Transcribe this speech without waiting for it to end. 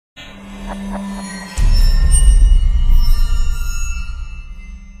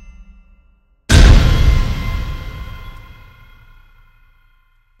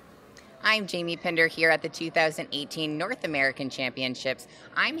I'm Jamie Pinder here at the 2018 North American Championships.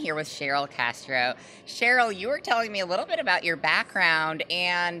 I'm here with Shirl Castro. Shirl, you were telling me a little bit about your background,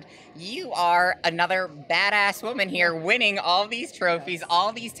 and you are another badass woman here winning all these trophies,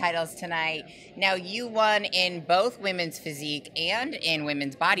 all these titles tonight. Now, you won in both women's physique and in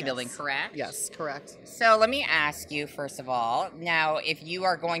women's bodybuilding, correct? Yes, correct. So let me ask you, first of all, now, if you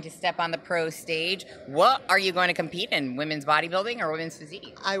are going to step on the pro stage, what are you going to compete in, women's bodybuilding or women's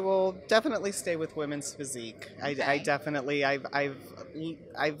physique? I will definitely stay with women's physique. Okay. I definitely I've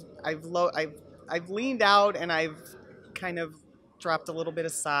leaned out and I've kind of dropped a little bit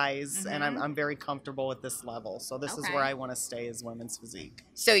of size, and I'm very comfortable at this level. So this is where I want to stay, is women's physique.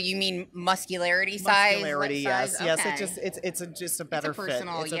 So you mean muscularity size? Muscularity, yes, Okay. yes. It's just a better fit.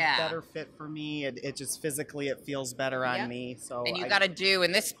 It's a yeah. better fit for me. It just physically it feels better on me. So and you got to do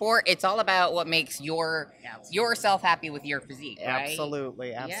in this sport. It's all about what makes yourself happy with your physique, right?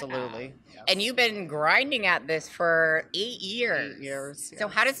 Absolutely, absolutely. Yeah. Yes. And you've been grinding at this for 8 years. 8 years. Yes. So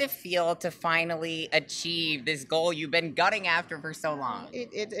how does it feel to finally achieve this goal you've been gunning after for so long?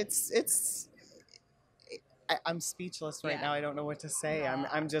 I'm speechless right now. I don't know what to say.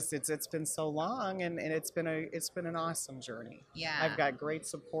 I'm just it's been so long, and it's been an awesome journey. Yeah. I've got great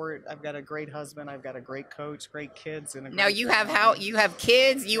support. I've got a great husband. I've got a great coach, great kids, and now you have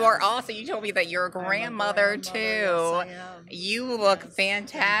kids. You are also, you told me that you're a grandmother too. Yes, I am. You look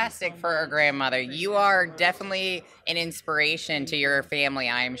fantastic for a grandmother. You are definitely an inspiration to your family,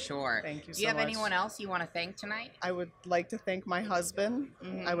 I am sure. Thank you so much. Do you have anyone else you want to thank tonight? I would like to thank my husband.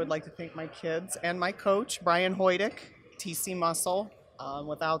 I would like to thank my kids and my coach, Brian Hoydick, TC Muscle.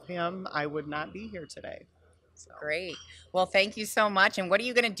 Without him, I would not be here today. So. Great. Well, thank you so much. And what are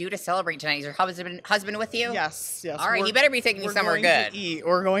you going to do to celebrate tonight? Is your husband with you? Yes, yes. All right, you better be taking you somewhere good.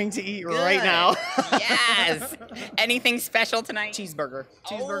 We're going to eat right now. Yes. Anything special tonight? Cheeseburger.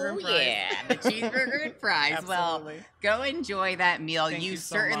 Cheeseburger and fries. Yeah, the cheeseburger and fries. Absolutely. Well, go enjoy that meal. Thank you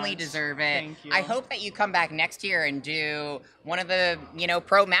so certainly much. deserve it. Thank you. I hope that you come back next year and do one of the,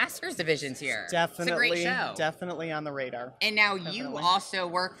 Pro Masters divisions here. Definitely. It's a great show. Definitely on the radar. And now you also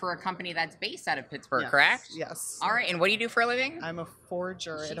work for a company that's based out of Pittsburgh, correct? Yes. All right, and what do you do for a living? I'm a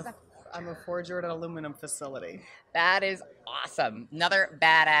forger I'm a forger at an aluminum facility. That is awesome. Another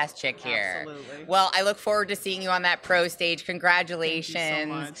badass chick here. Absolutely. Well, I look forward to seeing you on that pro stage. Congratulations. Thank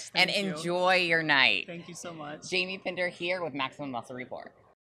you so much. And enjoy your night. Thank you so much. Jamie Pinder here with Maximum Muscle Report.